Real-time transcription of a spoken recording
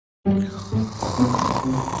Gosh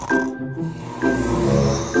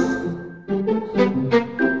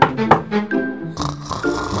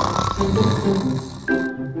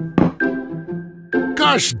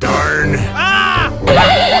darn! Ah!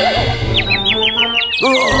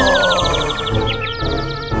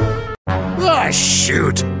 Oh,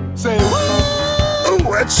 shoot! Say what? Oh,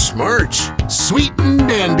 that's smart. Sweet and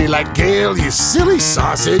dandy like Gale, you silly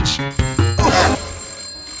sausage.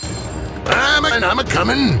 I'm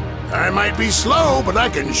a-comin'. I might be slow, but I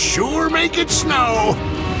can sure make it snow.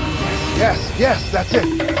 Yes, that's it.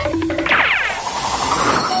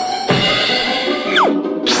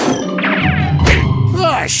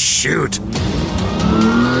 Oh, shoot!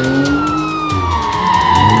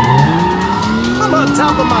 I'm on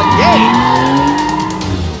top of my game!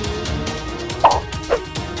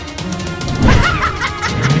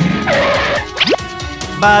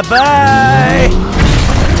 Bye-bye!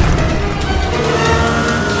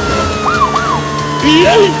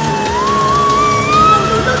 Okay.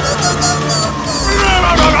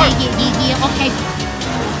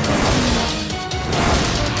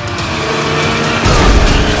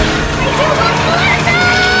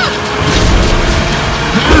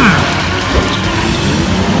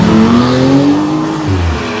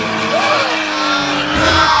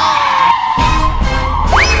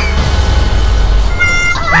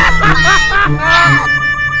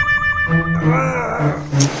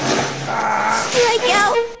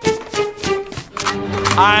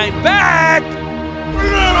 I'm back!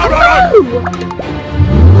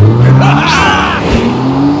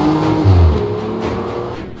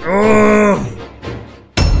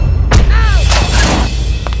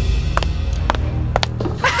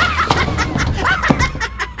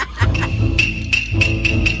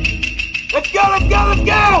 Let's go!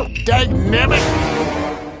 Dagnabbit!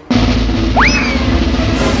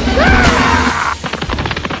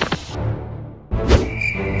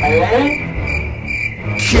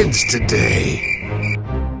 Kids today.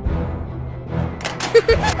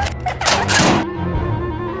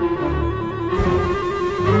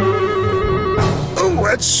 Oh,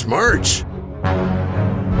 that's smart.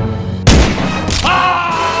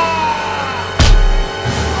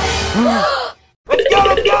 Let's go!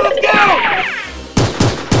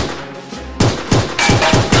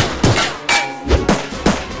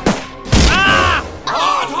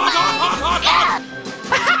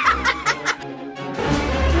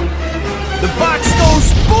 The box goes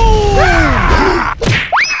boom!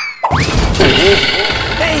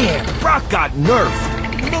 Man, Brock got nerfed.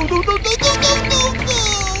 No,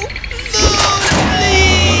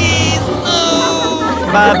 please, no!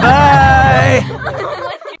 Bye-bye!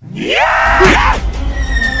 Yeah!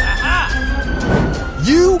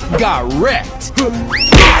 You got wrecked.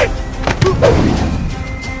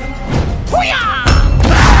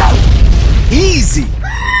 Easy.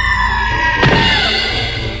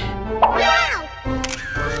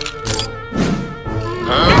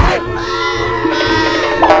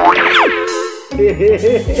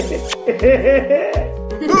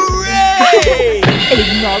 Hooray!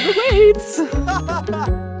 Eggnog awaits!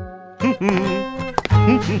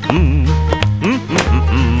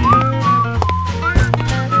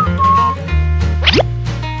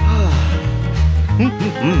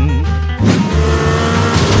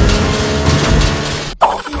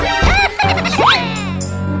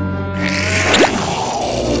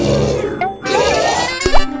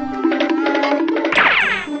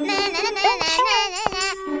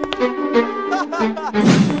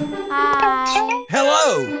 Hello.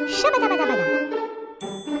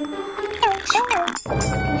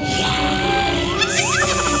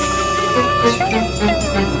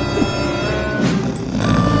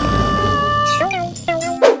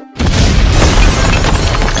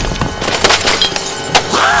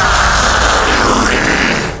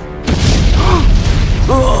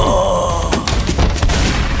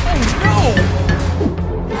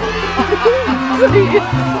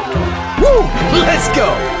 Woo! Let's go.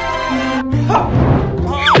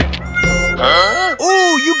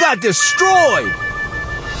 Ooh, you got destroyed.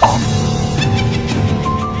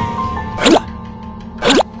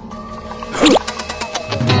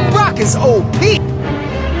 Brock is OP.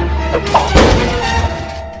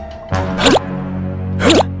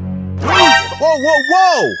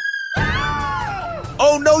 Whoa!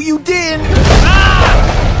 Oh no, you didn't.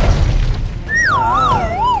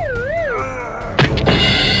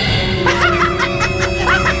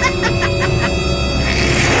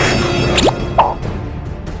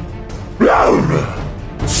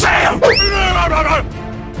 Sam!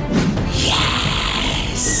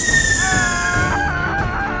 Yes.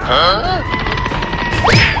 Huh?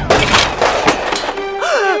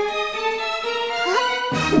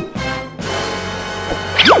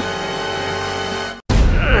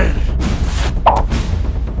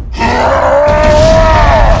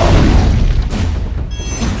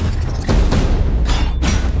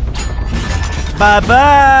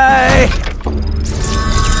 Bye-bye!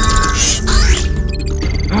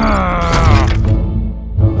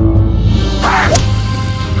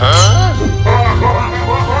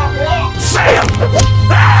 Sam!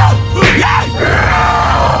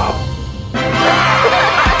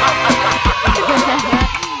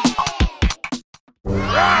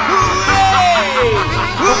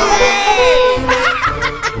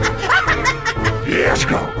 Let's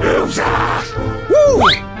go. Woo!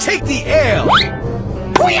 Take the L!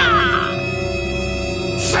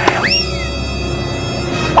 Sam!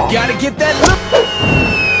 Gotta get that look!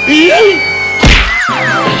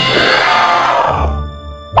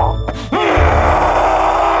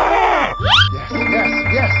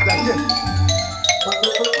 Yes, that's it.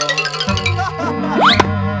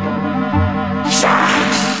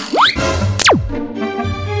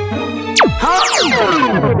 Oh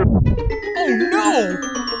no!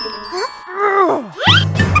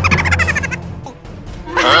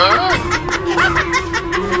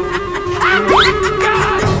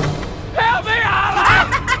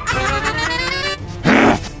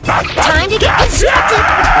 Time to get distracted.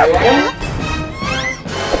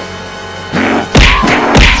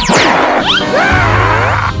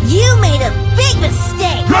 You made a big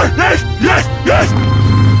mistake. Yes!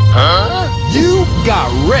 You got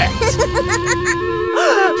wrecked!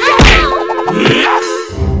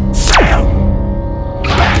 Sam!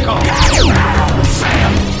 Back off!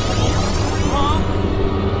 Sam!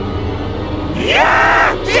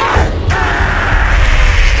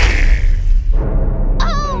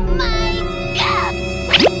 Oh my god!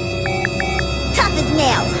 Tough as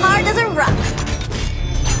nails, hard as a rock.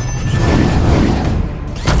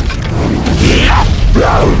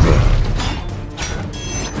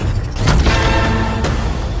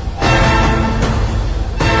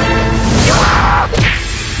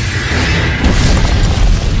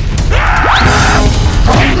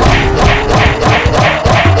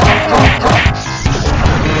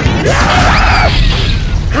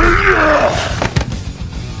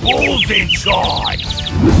 Bulls inside!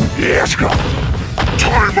 Let's go!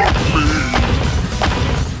 Time up, please!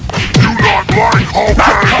 Do not like Hulk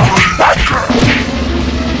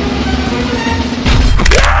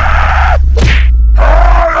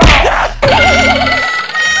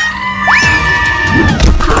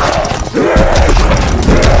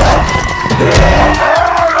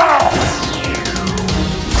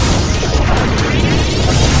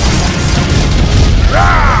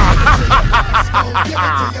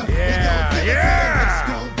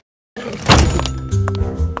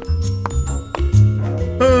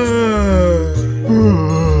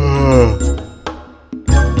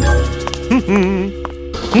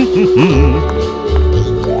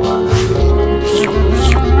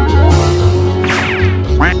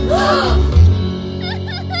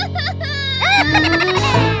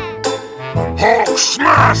Hulk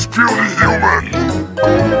smash, puny human!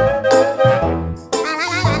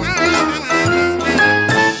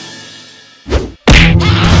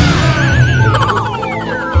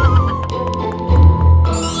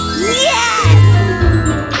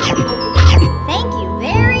 Thank you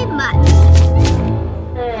very much.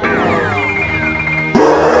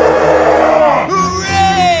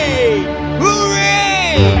 Hooray!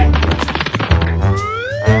 Hooray!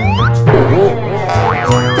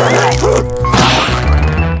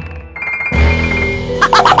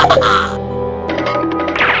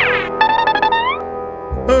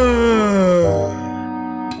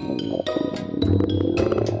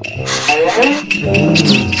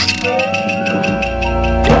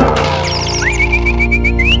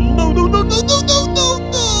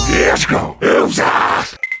 Let's go! Elsa!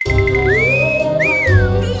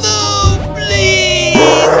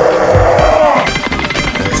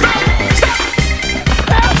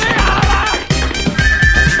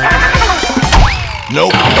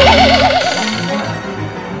 Nope.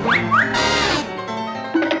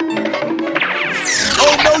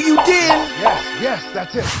 Oh no, you didn't! Yes,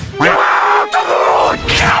 that's it.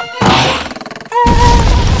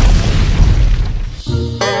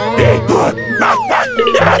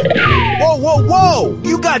 Whoa, whoa, whoa!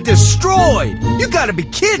 You got destroyed! You gotta be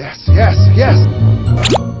kidding! Yes.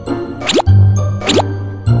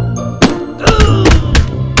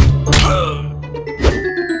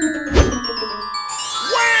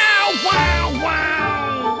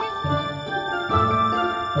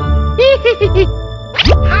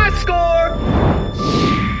 High score!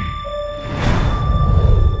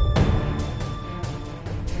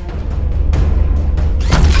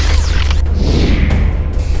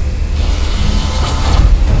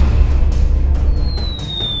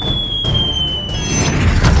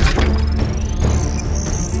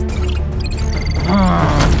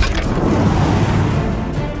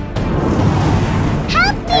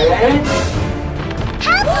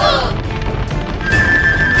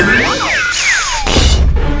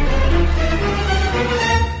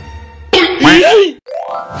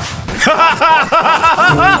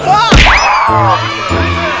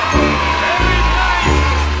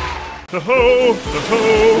 Bruh.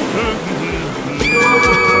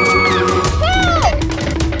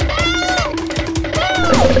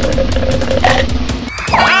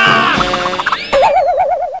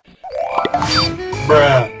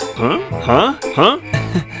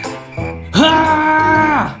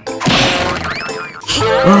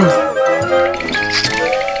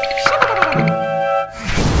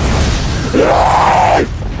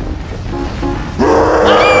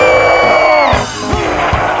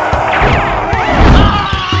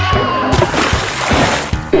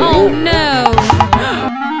 Oh no!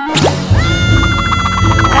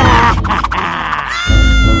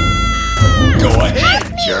 Go ahead,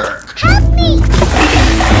 jerk. Help me!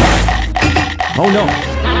 Oh no!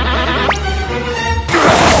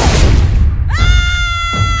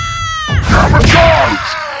 Have a charge!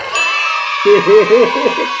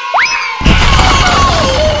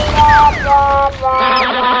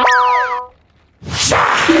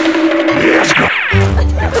 Let's go.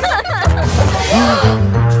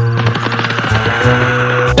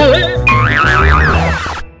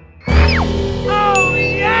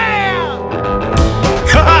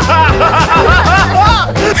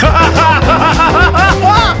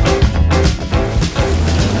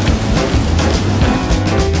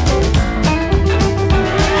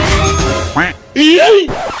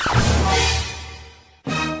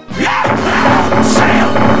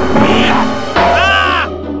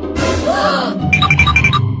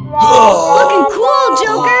 Looking cool,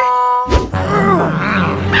 Joker!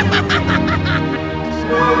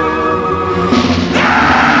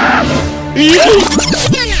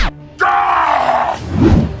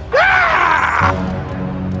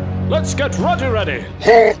 Let's get ready.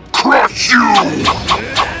 I'll crush you!